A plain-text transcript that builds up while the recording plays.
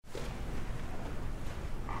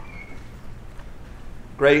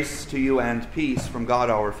Grace to you and peace from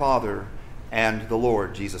God our Father and the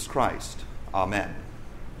Lord Jesus Christ. Amen.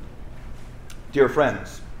 Dear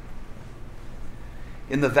friends,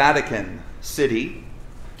 in the Vatican City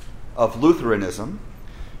of Lutheranism,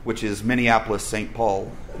 which is Minneapolis, St.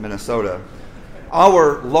 Paul, Minnesota,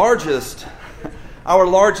 our largest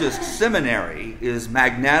seminary is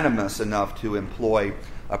magnanimous enough to employ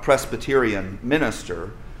a Presbyterian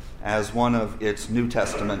minister as one of its New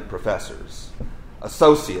Testament professors.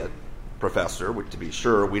 Associate professor, which to be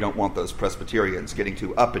sure, we don't want those Presbyterians getting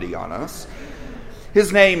too uppity on us.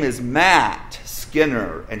 His name is Matt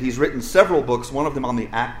Skinner, and he's written several books, one of them on the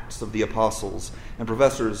Acts of the Apostles, and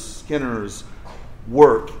Professor Skinner's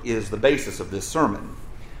work is the basis of this sermon.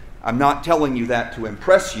 I'm not telling you that to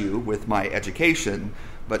impress you with my education,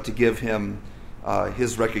 but to give him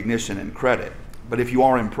his recognition and credit. But if you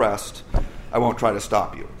are impressed, I won't try to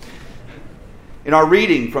stop you. In our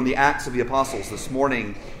reading from the Acts of the Apostles this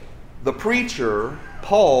morning, the preacher,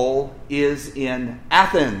 Paul, is in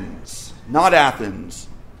Athens. Not Athens,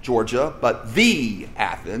 Georgia, but the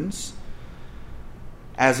Athens,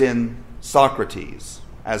 as in Socrates,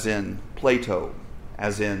 as in Plato,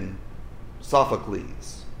 as in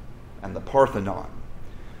Sophocles, and the Parthenon,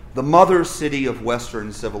 the mother city of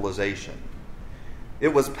Western civilization.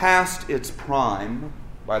 It was past its prime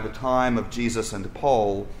by the time of Jesus and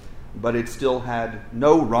Paul, but it still had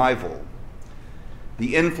no rival.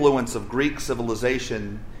 The influence of Greek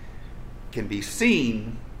civilization can be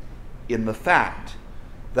seen in the fact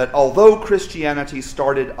that although Christianity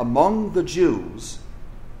started among the Jews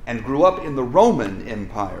and grew up in the Roman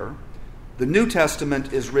Empire, the New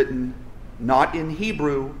Testament is written not in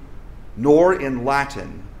Hebrew nor in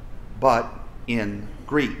Latin, but in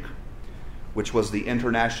Greek, which was the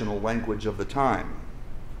international language of the time.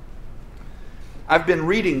 I've been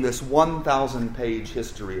reading this 1,000-page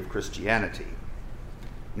history of Christianity.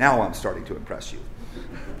 Now I'm starting to impress you.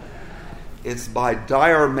 It's by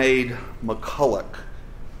Diarmaid MacCulloch.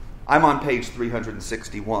 I'm on page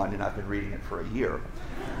 361, and I've been reading it for a year.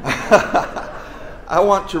 I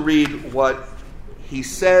want to read what he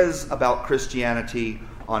says about Christianity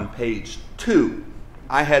on page 2.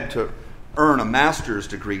 I had to earn a master's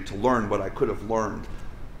degree to learn what I could have learned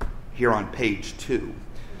here on page 2.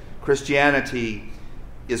 Christianity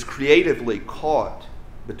is creatively caught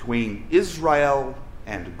between Israel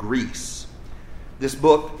and Greece. This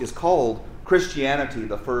book is called Christianity,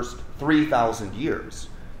 the First 3,000 Years.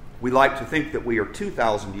 We like to think that we are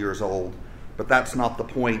 2,000 years old, but that's not the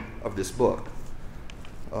point of this book.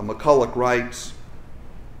 MacCulloch writes,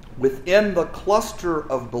 within the cluster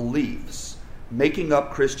of beliefs making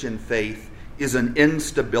up Christian faith is an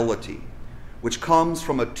instability which comes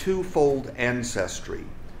from a twofold ancestry.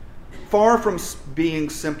 Far from being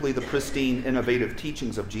simply the pristine, innovative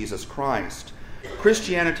teachings of Jesus Christ,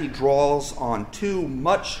 Christianity draws on two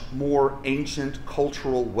much more ancient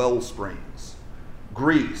cultural wellsprings,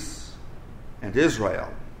 Greece and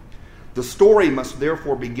Israel. The story must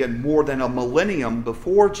therefore begin more than a millennium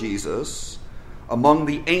before Jesus among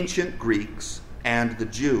the ancient Greeks and the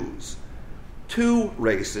Jews, two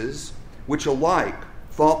races which alike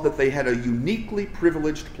thought that they had a uniquely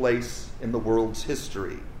privileged place in the world's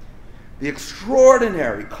history. The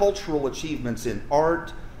extraordinary cultural achievements in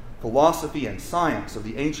art, philosophy, and science of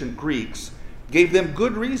the ancient Greeks gave them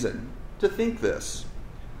good reason to think this.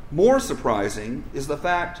 More surprising is the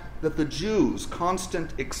fact that the Jews'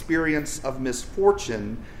 constant experience of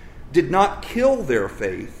misfortune did not kill their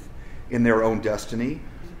faith in their own destiny.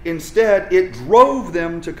 Instead, it drove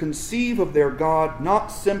them to conceive of their God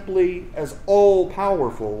not simply as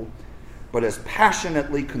all-powerful, but as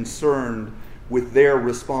passionately concerned with their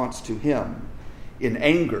response to him in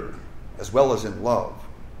anger as well as in love.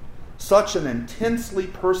 Such an intensely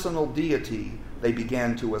personal deity, they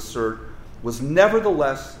began to assert, was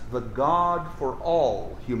nevertheless the God for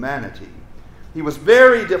all humanity. He was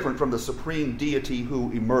very different from the supreme deity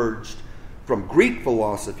who emerged from Greek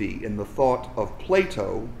philosophy in the thought of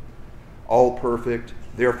Plato, all perfect,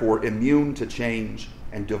 therefore immune to change,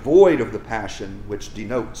 and devoid of the passion which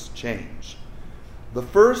denotes change. The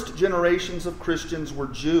first generations of Christians were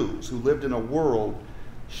Jews who lived in a world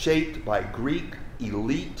shaped by Greek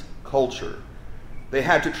elite culture. They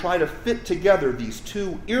had to try to fit together these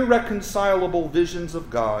two irreconcilable visions of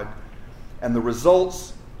God, and the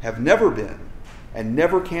results have never been and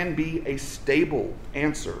never can be a stable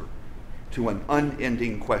answer to an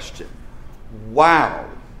unending question. Wow!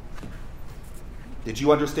 Did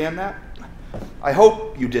you understand that? I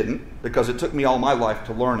hope you didn't, because it took me all my life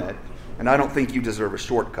to learn it, and I don't think you deserve a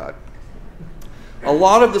shortcut. A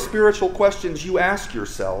lot of the spiritual questions you ask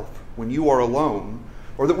yourself when you are alone,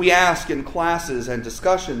 or that we ask in classes and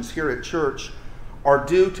discussions here at church are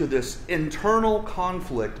due to this internal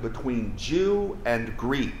conflict between Jew and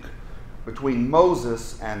Greek, between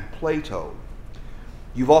Moses and Plato.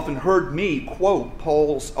 You've often heard me quote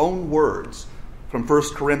Paul's own words from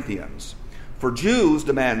 1 Corinthians. For Jews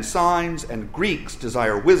demand signs and Greeks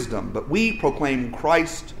desire wisdom, but we proclaim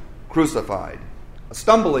Christ crucified, a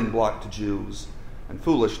stumbling block to Jews and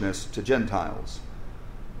foolishness to Gentiles.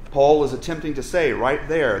 Paul is attempting to say right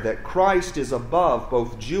there that Christ is above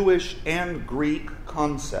both Jewish and Greek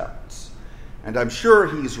concepts. And I'm sure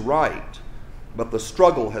he's right, but the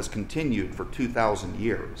struggle has continued for 2,000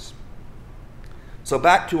 years. So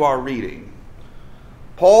back to our reading.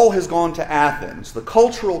 Paul has gone to Athens, the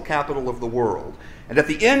cultural capital of the world, and at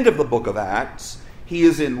the end of the book of Acts, he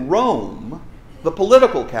is in Rome, the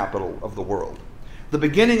political capital of the world. The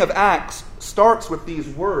beginning of Acts starts with these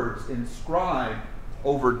words inscribed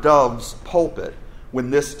over Dove's pulpit when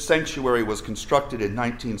this sanctuary was constructed in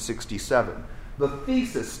 1967. The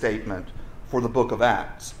thesis statement for the book of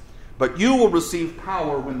Acts. But you will receive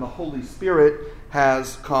power when the Holy Spirit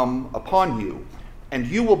has come upon you, and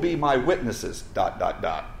you will be my witnesses, ...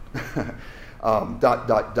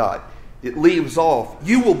 It leaves off,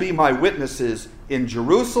 you will be my witnesses in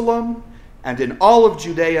Jerusalem and in all of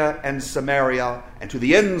Judea and Samaria and to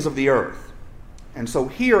the ends of the earth. And so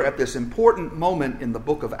here at this important moment in the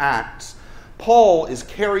book of Acts, Paul is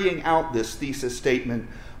carrying out this thesis statement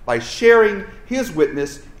by sharing his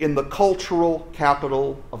witness in the cultural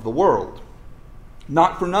capital of the world.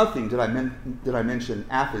 Not for nothing did I mention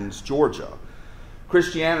Athens, Georgia.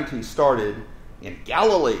 Christianity started in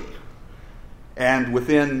Galilee, and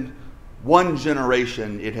within one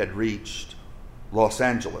generation it had reached Los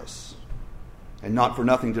Angeles. And not for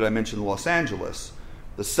nothing did I mention Los Angeles.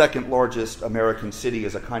 The second largest American city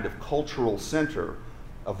is a kind of cultural center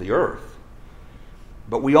of the earth.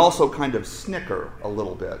 But we also kind of snicker a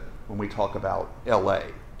little bit when we talk about LA,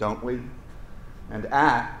 don't we? And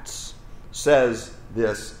Acts says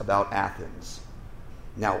this about Athens.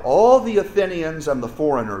 Now all the Athenians and the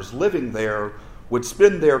foreigners living there would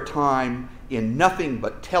spend their time in nothing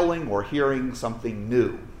but telling or hearing something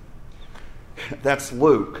new. That's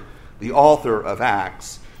Luke, the author of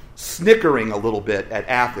Acts, snickering a little bit at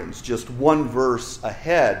Athens, just one verse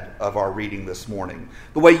ahead of our reading this morning,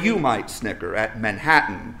 the way you might snicker at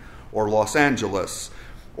Manhattan or Los Angeles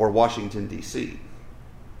or Washington, D.C.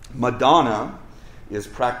 Madonna is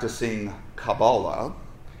practicing Kabbalah,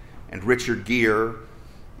 and Richard Gere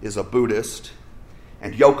is a Buddhist,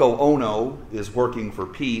 and Yoko Ono is working for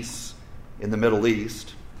peace in the Middle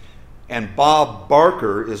East, and Bob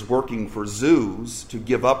Barker is working for zoos to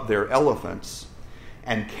give up their elephants,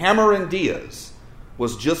 and Cameron Diaz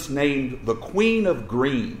was just named the Queen of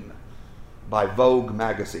Green by Vogue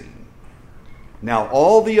magazine. Now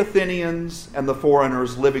all the Athenians and the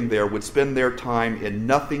foreigners living there would spend their time in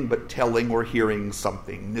nothing but telling or hearing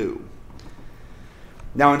something new.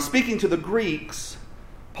 Now in speaking to the Greeks,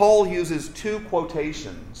 Paul uses two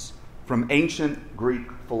quotations from ancient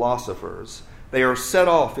Greek philosophers. They are set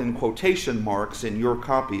off in quotation marks in your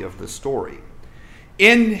copy of the story.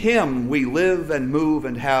 In him we live and move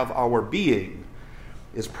and have our being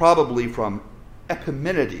is probably from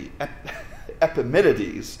Epimenides,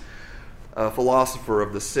 a philosopher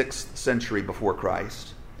of the 6th century before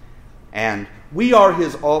Christ. And we are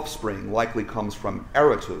his offspring likely comes from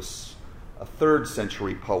Aratus, a 3rd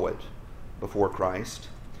century poet before Christ.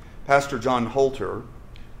 Pastor John Holter,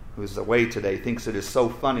 who is away today, thinks it is so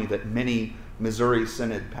funny that many Missouri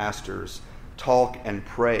Synod pastors talk and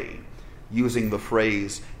pray using the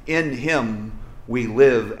phrase, in him we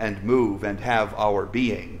live and move and have our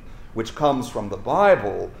being, which comes from the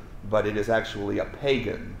Bible, but it is actually a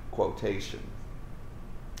pagan quotation.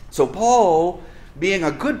 So Paul, being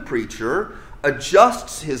a good preacher,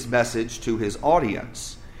 adjusts his message to his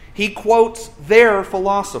audience. He quotes their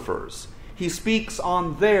philosophers. He speaks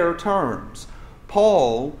on their terms.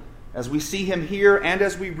 Paul, as we see him here and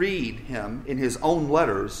as we read him in his own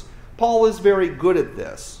letters, Paul is very good at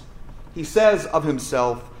this. He says of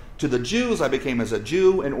himself, to the Jews I became as a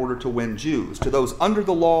Jew in order to win Jews. To those under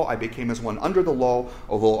the law I became as one under the law,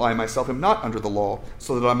 although I myself am not under the law,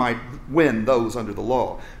 so that I might win those under the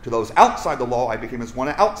law. To those outside the law I became as one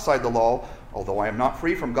outside the law, although I am not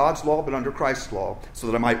free from God's law but under Christ's law, so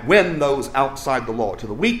that I might win those outside the law. To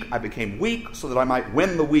the weak I became weak, so that I might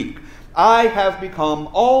win the weak. I have become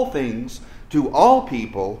all things to all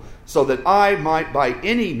people, so that I might by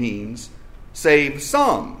any means save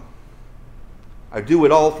some. I do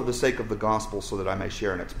it all for the sake of the gospel so that I may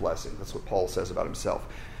share in its blessing. That's what Paul says about himself.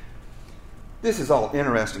 This is all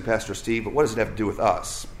interesting, Pastor Steve, but what does it have to do with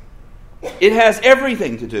us? It has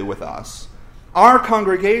everything to do with us. Our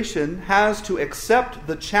congregation has to accept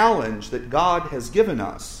the challenge that God has given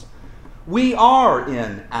us. We are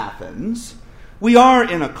in Athens. We are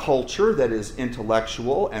in a culture that is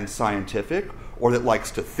intellectual and scientific, or that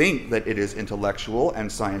likes to think that it is intellectual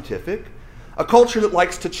and scientific. A culture that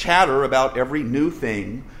likes to chatter about every new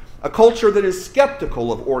thing. A culture that is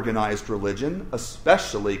skeptical of organized religion,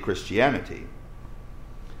 especially Christianity.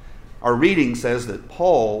 Our reading says that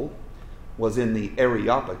Paul was in the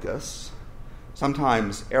Areopagus.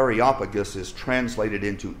 Sometimes Areopagus is translated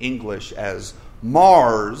into English as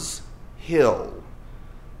Mars Hill,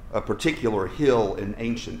 a particular hill in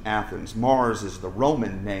ancient Athens. Mars is the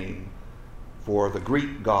Roman name for the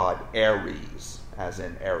Greek god Ares, as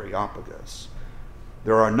in Areopagus.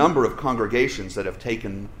 There are a number of congregations that have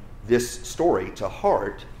taken this story to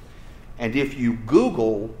heart, and if you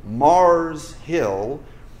Google Mars Hill,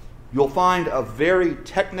 you'll find a very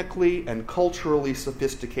technically and culturally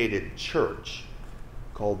sophisticated church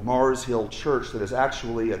called Mars Hill Church that is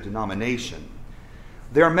actually a denomination.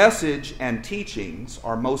 Their message and teachings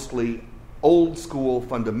are mostly old school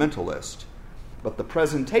fundamentalist, but the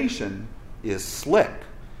presentation is slick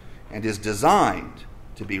and is designed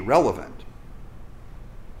to be relevant.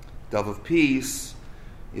 Dove of Peace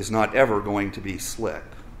is not ever going to be slick.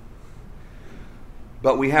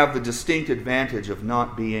 But we have the distinct advantage of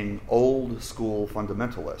not being old school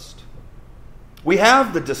fundamentalist. We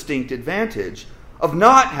have the distinct advantage of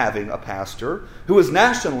not having a pastor who is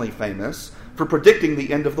nationally famous for predicting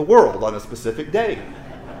the end of the world on a specific day.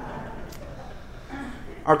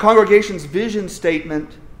 Our congregation's vision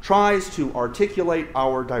statement tries to articulate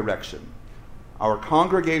our direction. Our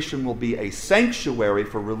congregation will be a sanctuary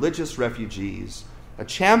for religious refugees, a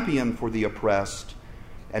champion for the oppressed,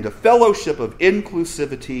 and a fellowship of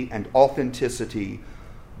inclusivity and authenticity,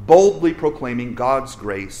 boldly proclaiming God's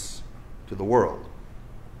grace to the world.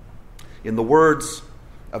 In the words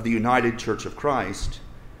of the United Church of Christ,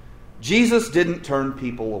 Jesus didn't turn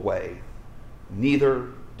people away, neither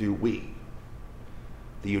do we.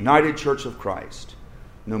 The United Church of Christ,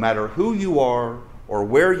 no matter who you are or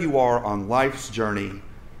where you are on life's journey,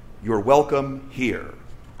 you're welcome here.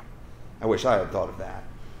 I wish I had thought of that.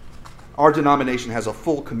 Our denomination has a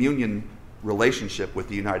full communion relationship with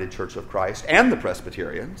the United Church of Christ and the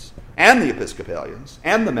Presbyterians and the Episcopalians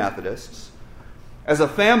and the Methodists. As a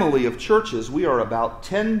family of churches, we are about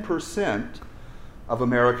 10% of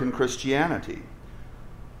American Christianity.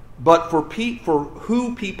 But for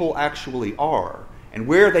who people actually are and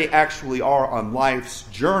where they actually are on life's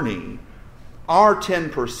journey, our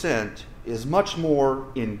 10% is much more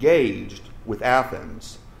engaged with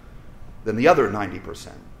Athens than the other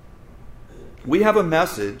 90%. We have a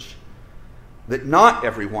message that not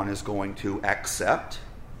everyone is going to accept.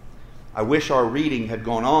 I wish our reading had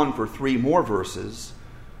gone on for 3 more verses.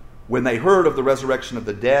 When they heard of the resurrection of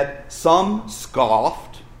the dead, some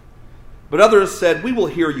scoffed, but others said, "We will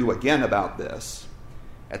hear you again about this."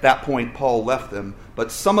 At that point, Paul left them,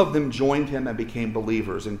 but some of them joined him and became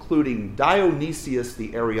believers, including Dionysius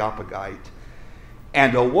the Areopagite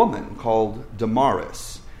and a woman called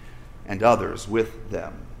Damaris, and others with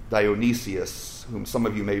them. Dionysius, whom some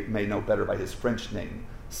of you may know better by his French name,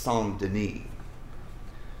 Saint-Denis.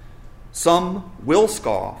 Some will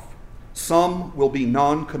scoff, some will be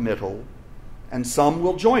non-committal, and some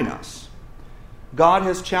will join us. God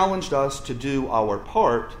has challenged us to do our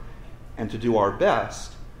part and to do our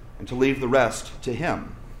best and to leave the rest to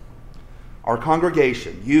Him. Our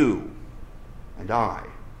congregation, you and I,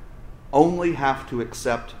 only have to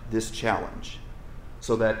accept this challenge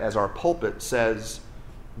so that, as our pulpit says,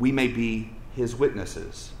 we may be His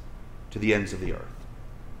witnesses to the ends of the earth.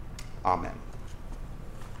 Amen.